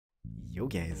Yo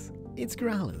guys, it's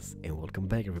Keralis and welcome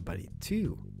back everybody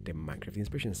to the Minecraft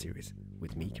Inspiration Series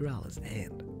with me Keralis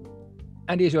and...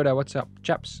 Andy Yoda, what's up,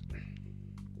 chaps?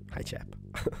 Hi chap.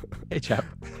 Hey chap.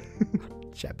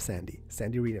 Chap Sandy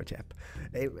Reno chap.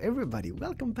 Hey, everybody,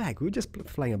 welcome back. We're just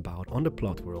flying about on the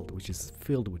plot world, which is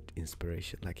filled with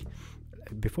inspiration. Like,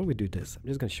 before we do this, I'm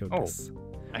just gonna show this.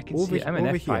 I can see it. I'm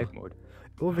in F5 mode.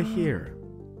 Over here.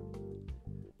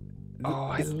 Oh,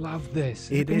 I love this.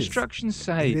 It's a It is. construction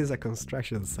site. It is a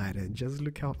construction site, and just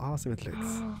look how awesome it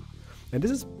looks. And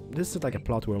this is like a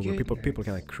plot world where people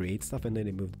kind of create stuff and then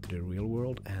they move to the real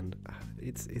world, and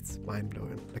it's mind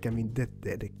blowing. Like, I mean,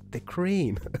 the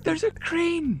crane. There's a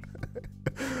crane.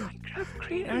 Minecraft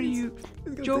crane? Are you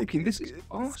joking? This is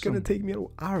awesome. It's gonna take me an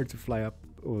hour to fly up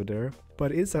over there,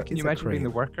 but it's a. Can you imagine being the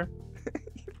worker? You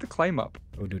have to climb up.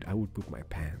 Oh, dude, I would poop my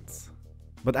pants.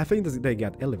 But I think they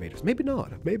got elevators. Maybe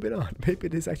not. Maybe not. Maybe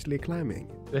it is actually climbing.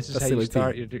 This is how you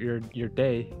start your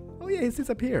day. Oh yeah, it sits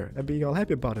up here. I'm being all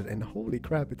happy about it, and holy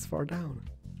crap, it's far down.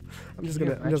 I'm just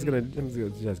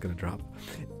gonna drop.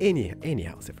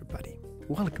 Anyhow, everybody,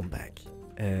 welcome back.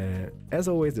 As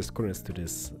always, there's coordinates to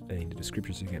this in the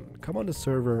description, so you can come on the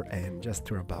server and just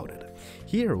hear about it.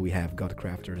 Here we have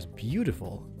Godcrafter's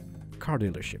beautiful car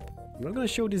dealership. I'm not gonna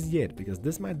show this yet because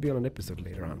this might be on an episode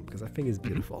later on because I think it's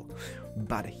beautiful.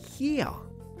 But here,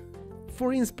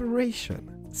 for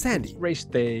inspiration, Sandy. Race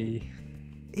day.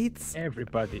 It's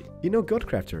everybody. You know,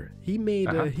 Godcrafter. He made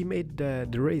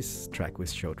the race track we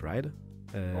showed, right?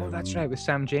 Oh, that's right, with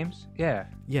Sam James. Yeah.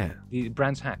 Yeah. The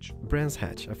Brands Hatch. Brands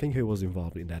Hatch. I think he was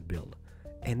involved in that build.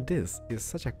 And this is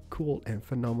such a cool and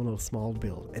phenomenal small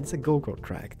build. And it's a Go-Kart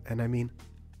track. And I mean,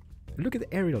 look at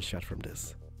the aerial shot from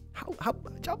this. How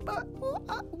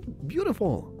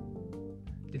beautiful.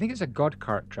 Do you think it's a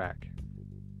God-Kart track?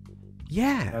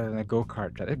 Yeah. Rather than a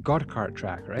Go-Kart track. A God-Kart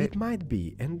track, right? It might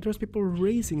be. And there's people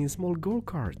racing in small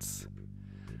Go-Karts.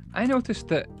 I noticed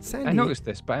that. Sandy, I noticed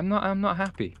this, but I'm not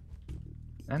happy.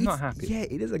 I'm not happy. Yeah,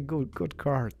 it is a good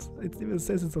kart. It even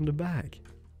says it's on the back.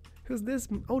 Who's this?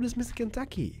 Oh, this is Mr.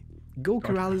 Kentucky. Go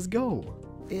Keralis, go.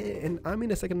 And I'm in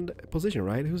the second position,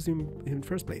 right? Who's in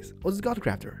first place? Oh, it's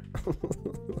Godcrafter.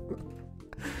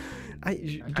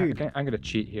 Dude, I'm gonna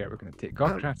cheat here. We're gonna take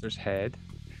Godcrafter's head.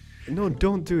 No,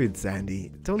 don't do it,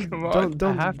 Sandy.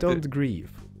 Don't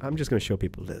grieve. I'm just gonna show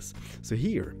people this. So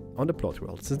here on the plot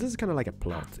world, since this is kind of like a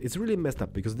plot, it's really messed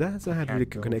up because that doesn't have really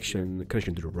connection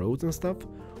to the roads and stuff.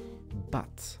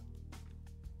 But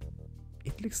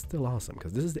it looks still awesome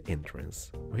because this is the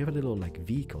entrance. We have a little like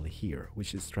vehicle here,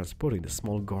 which is transporting the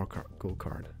small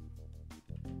go-kart.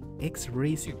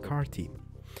 X-Racing car team.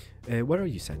 Where are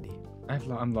you, Sandy?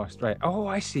 I'm lost. Right. Oh,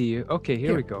 I see you. Okay,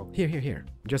 here we go. Here.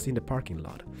 Just in the parking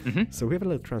lot. So we have a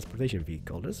little transportation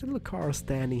vehicle. There's a little car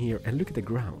standing here, and look at the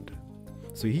ground.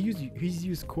 So he's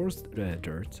used coarse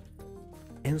dirt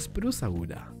and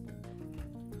sprucewood.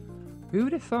 Who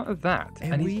would have thought of that?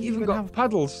 And we even got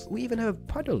puddles. We even have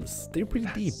puddles. They're pretty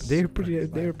deep. They're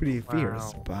pretty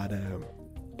fierce.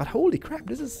 But holy crap!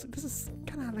 This is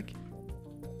kind of like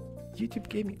YouTube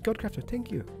gaming. Godcrafter,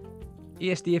 thank you.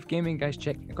 ESDF Gaming, guys,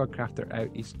 check Godcrafter out.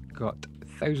 He's got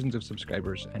thousands of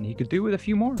subscribers, and he could do with a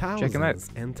few more. Check him out.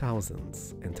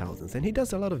 Thousands. And he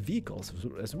does a lot of vehicles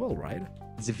as well, right?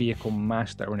 He's a vehicle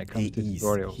master when it comes to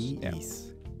tutorials. He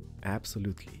is.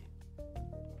 Absolutely.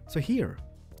 So here,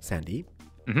 Sandy.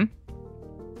 Is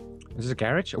this a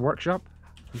garage? A workshop?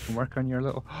 You can work on your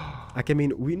little... I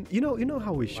mean, you know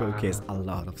how we showcase a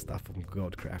lot of stuff from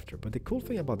Godcrafter, but the cool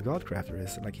thing about Godcrafter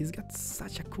is like he's got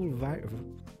such a cool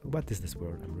what is this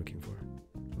word I'm looking for?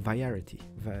 Variety.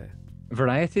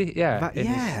 Variety? Yeah.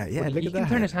 Yeah. Look at that. He can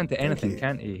turn his hand to anything,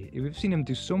 can't he? We've seen him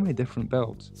do so many different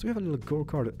builds. So we have a little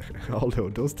Go-Kart. Although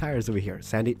those tires over here,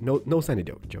 Sandy. No Sandy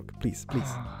joke. Please.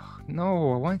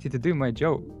 No, I want you to do my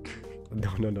joke.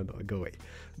 No. Go away.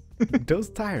 Those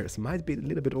tires might be a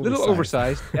little bit oversized. A little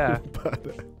oversized, yeah.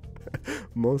 But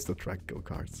most of track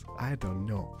go-karts, I don't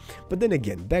know. But then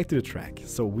again, back to the track.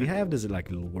 So we have this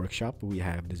like little workshop. We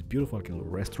have this beautiful like, little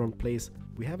restaurant place.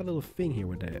 We have a little thing here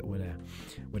where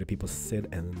the people sit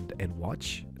and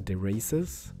watch the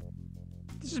races.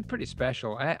 This is pretty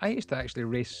special. I used to actually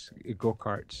race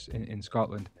go-karts in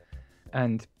Scotland,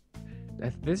 and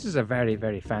this is a very,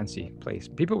 very fancy place.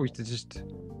 People used to just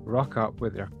rock up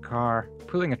with their car,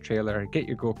 pulling a trailer, get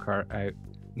your go-kart out.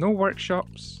 No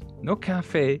workshops, no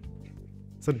cafe.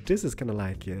 So this is kind of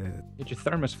like get your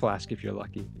thermos flask if you're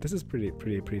lucky. This is pretty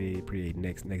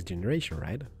next generation,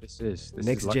 right? This is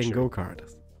next gen go-kart.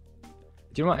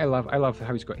 Do you know what I love? I love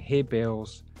how he's got hay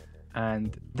bales,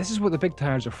 and this is what the big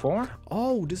tires are for.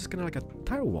 Oh, this is kind of like a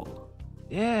tire wall.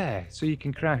 Yeah, so you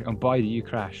can crash. Oh boy, do you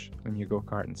crash when you go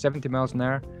karting. 70 miles an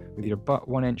hour with your butt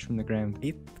 1 inch from the ground.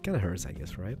 It kind of hurts, I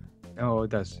guess, right? Oh,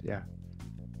 it does, yeah.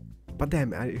 But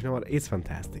damn, you know what? It's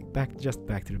fantastic. Back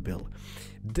to the build.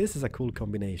 This is a cool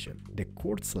combination. The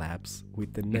quartz slabs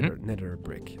with the nether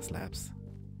brick slabs.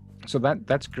 So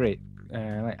that's great.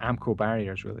 Like Amco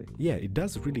barriers, really. Yeah, it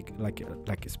does really like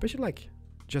especially like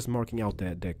just marking out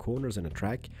the corners and the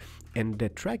track, and the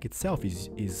track itself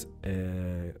is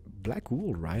black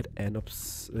wool, right? And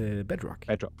bedrock.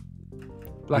 Bedrock.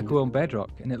 Black wool and bedrock,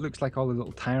 and it looks like all the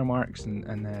little tire marks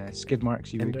and skid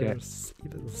marks you would get. And there's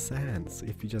even sand. So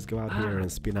if you just go out here and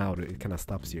spin out, it kind of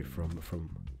stops you from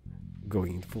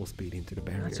going in full speed into the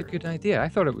barrier. That's a good idea. I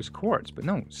thought it was quartz, but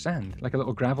no, sand, like a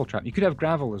little gravel trap. You could have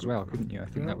gravel as well, couldn't you? I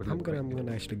think that would. I'm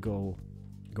gonna actually go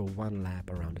one lap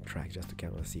around the track just to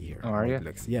kind of see here. Oh, are you?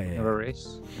 Yeah. Have a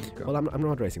race? Well, I'm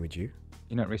not racing with you.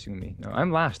 You're not racing with me. No,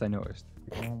 I'm last. I noticed.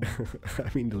 I'm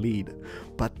in the lead,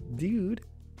 but dude,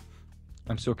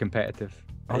 I'm so competitive.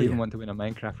 Oh, I even want to win a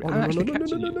Minecraft race. Oh, I'm actually no.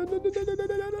 catching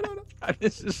you.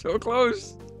 This is so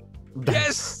close.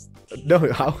 Yes. No,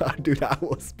 dude, I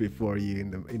was before you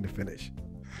in the finish.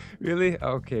 Really?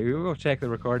 Okay, we will check the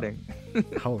recording.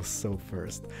 I was so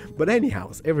first. But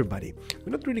anyhow, everybody,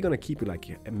 we're not really gonna keep it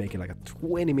make it like a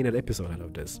 20-minute episode out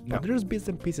of this. No. But there's bits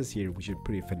and pieces here which are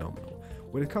pretty phenomenal.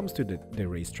 When it comes to the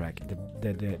racetrack,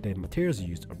 the materials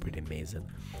used are pretty amazing.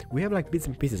 We have like bits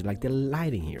and pieces, like the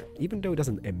lighting here. Even though it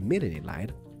doesn't emit any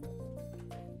light.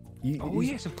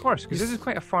 Yes, of course, because this is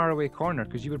quite a far away corner,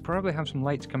 because you would probably have some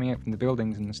lights coming out from the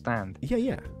buildings in the stand.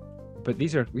 Yeah. But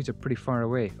these are pretty far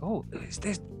away. Oh, it's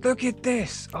this. Look at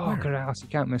this. Oh, Keralis, you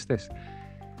can't miss this.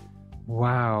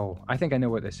 Wow. I think I know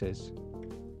what this is.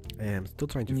 I'm still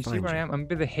trying to Can you see where I am? I'm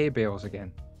by the hay bales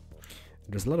again.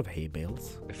 There's a lot of hay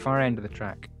bales. The far end of the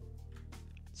track.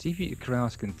 See if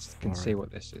Keralis can say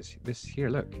what this is. This here,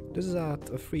 look. This is a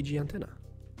 3G antenna.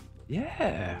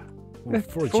 Yeah. Or the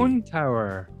 4G. phone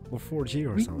tower. Or 4G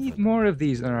or we something. We need more of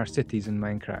these in our cities in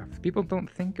Minecraft. People don't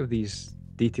think of these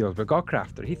details, but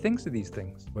Go-Crafter, he thinks of these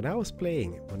things. When I was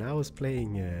playing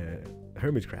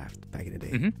Hermitcraft back in the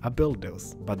day, I built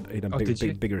those, but in a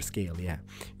bigger scale. Yeah,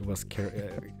 it was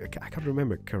I can't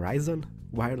remember, Keralis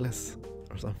Wireless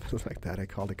or something like that. I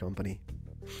called the company,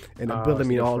 and I built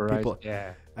them in all people.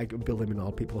 Yeah, I could build them in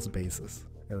all people's bases,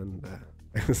 and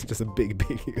it was just a big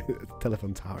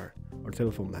telephone tower or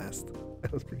telephone mast.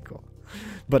 That was pretty cool.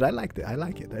 But I liked it.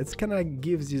 It's kind of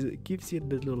gives you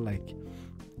the little like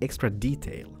extra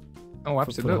detail. Oh,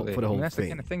 absolutely. For the whole that's thing. The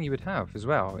kind of thing you would have as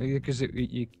well, because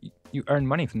you earn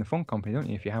money from the phone company, don't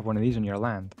you? If you have one of these on your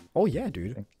land. Oh yeah,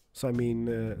 dude. So I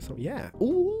mean, yeah.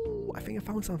 Ooh, I think I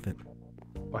found something.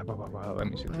 Wow. Let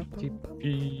me see.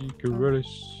 TP Keralis.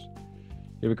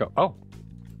 Here we go. Oh,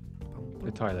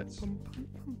 the toilets.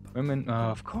 Women.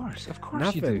 Of course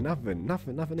you do. Nothing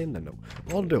in there, no.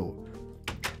 Although,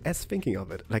 as thinking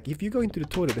of it, like if you go into the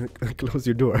toilet and close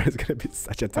your door, it's gonna be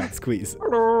such a tight squeeze.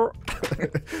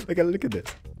 Like, look at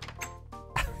this.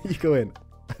 You go in,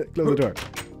 close the door.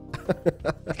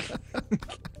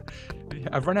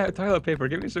 I've run out of toilet paper.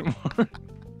 Give me some more.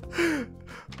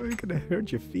 Oh, you're gonna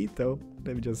hurt your feet though.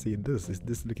 Let me just see this. Is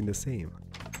this looking the same?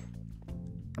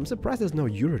 I'm surprised there's no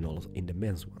urinals in the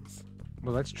men's ones.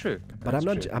 Well, that's true. But I'm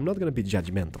not gonna be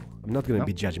judgmental. I'm not gonna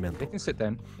be judgmental. They can sit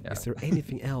down. Yeah. Is there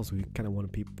anything else we kind of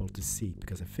want people to see?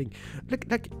 Because I think,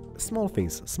 like small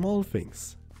things.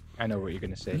 I know what you're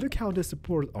gonna say. Look how the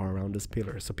support are around this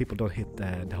pillar, so people don't hit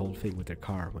the whole thing with their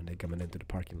car when they're coming into the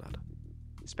parking lot.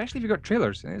 Especially if you've got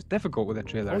trailers. It's difficult with a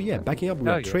trailer. Oh yeah, backing up with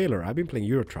a trailer. I've been playing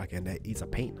Euro Truck and it's a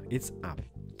pain. It's a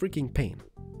freaking pain.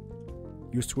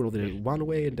 You swirl it one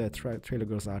way and the trailer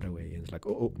goes the other way. And it's like,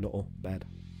 no, bad.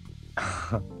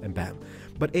 And bam.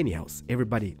 But anyhow,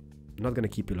 everybody, not gonna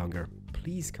keep you longer.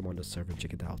 Please come on the server and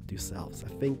check it out yourselves. I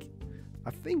think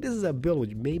this is a build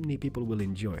which many people will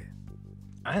enjoy.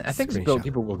 I think it's a build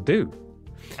people will do.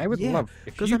 I would love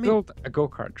if you build a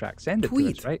go-kart track. Send it to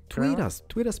us, right? Tweet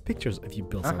us pictures if you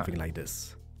build something like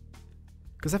this.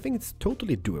 Because I think it's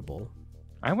totally doable.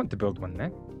 I want to build one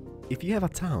now. If you have a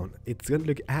town, it's gonna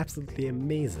look absolutely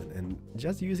amazing. And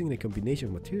just using the combination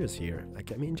of materials here,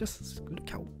 like I mean, just look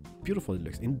how beautiful it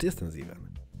looks in distance even.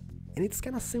 And it's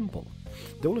kind of simple.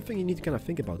 The only thing you need to kind of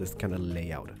think about is kind of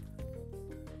layout.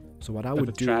 So what I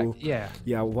would do,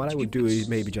 what I would do is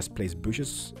maybe just place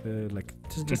bushes, like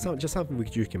just something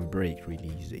which you can break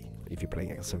really easy. If you're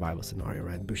playing a survival scenario,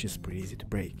 right? Bushes is pretty easy to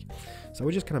break. So I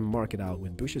would just kind of mark it out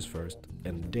with bushes first,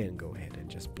 and then go ahead and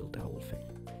just build the whole thing.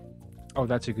 Oh,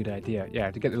 that's a good idea.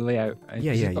 Yeah, to get the layout. Yeah, 'Cause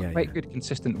yeah, he's got yeah, quite yeah. good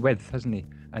consistent width, hasn't he?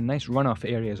 And nice runoff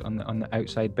areas on the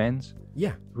outside bends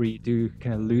Yeah, where you do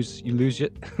kind of lose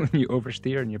it when you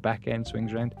oversteer and your back end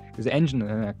swings around. Because the engine in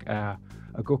a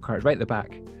go-kart is right at the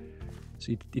back,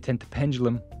 so you tend to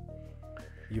pendulum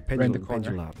you around the pendulum, corner.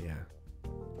 pendulum up, yeah.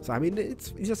 So I mean,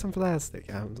 it's just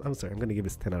fantastic. I'm sorry, I'm gonna give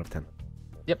this 10 out of 10.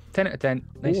 Yep, 10 out of 10,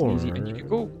 nice and easy. And you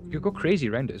Or- could go crazy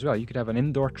around it as well. You could have an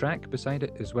indoor track beside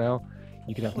it as well.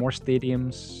 You could have more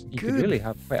stadiums. You could really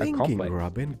have quite a thinking, complex.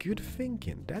 Robin. Good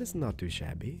thinking. That is not too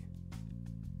shabby.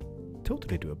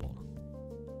 Totally doable.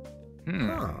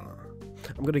 Ah.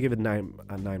 I'm gonna give it a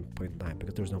 9.9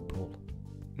 because there's no pool.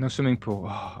 No swimming pool.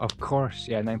 Oh, of course.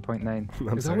 Yeah, 9.9. I'm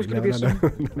There's sorry. always No, going to be no, a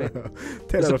swimming no, pool. no. 10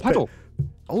 There's out a of 10. puddle.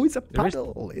 Oh, it's a There is-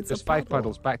 puddle. It's There's a 5 puddle.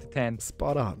 puddles, back to 10.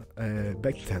 Spot on.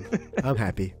 Back to 10. I'm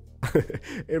happy.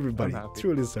 Everybody, I'm happy.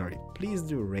 truly sorry. Please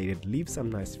do rate it. Leave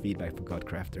some nice feedback for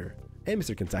Godcrafter and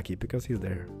Mr. Kentucky because he's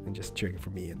there and just cheering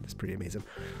for me, and it's pretty amazing.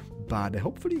 But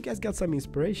hopefully you guys got some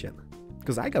inspiration,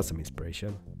 because I got some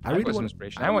inspiration. I got some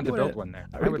inspiration. I want to build one there.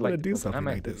 I really would want like to do build one. I something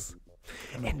might like do- this.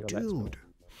 I might And build that as well. dude,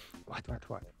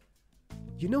 What?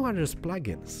 you know how there's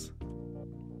plugins,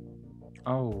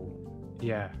 Oh,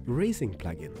 yeah. racing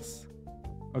plugins.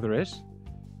 Oh, there is?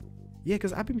 Yeah,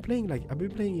 because I've been playing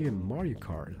even Mario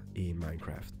Kart in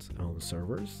Minecraft on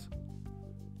servers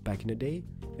back in the day,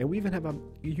 and we even have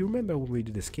you remember when we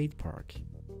did the skate park?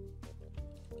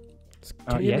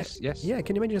 Can you Yes. Yeah,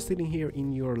 can you imagine sitting here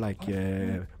in your Little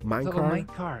minecart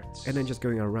minecarts. and then just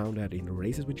going around that in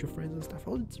races with your friends and stuff?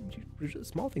 Oh, it's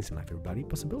just small things in life, everybody.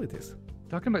 Possibilities.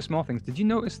 Talking about small things, did you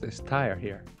notice this tire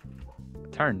here?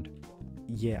 Turned.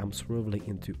 Yeah, I'm swerving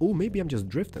into. Oh, maybe I'm just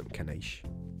drifting, Kanish.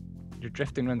 You're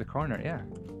drifting around the corner, yeah.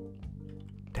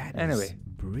 That is Anyway.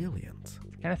 brilliant.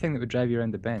 The kind of thing that would drive you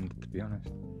around the bend, to be honest.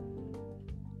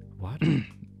 What?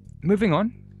 Moving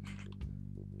on.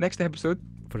 Next episode.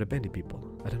 For the bendy people.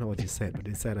 I don't know what you said, but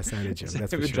it said a side gem. That's It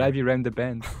for would sure. drive you around the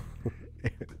bend.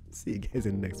 See you guys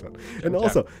in the next one. And Ciao.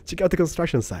 also, check out the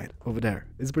construction site over there.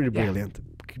 It's pretty Yeah. brilliant.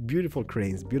 Beautiful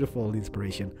cranes, beautiful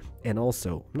inspiration. And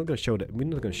also, we're not gonna show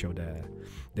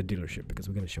the dealership because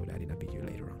we're gonna show that in a video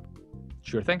later on.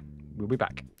 Sure thing. We'll be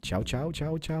back. Ciao, ciao,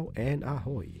 ciao, ciao, and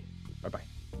ahoy. Bye-bye.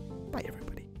 Bye,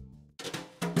 everybody.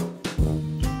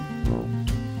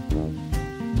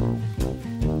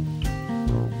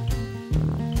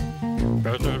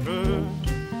 Better,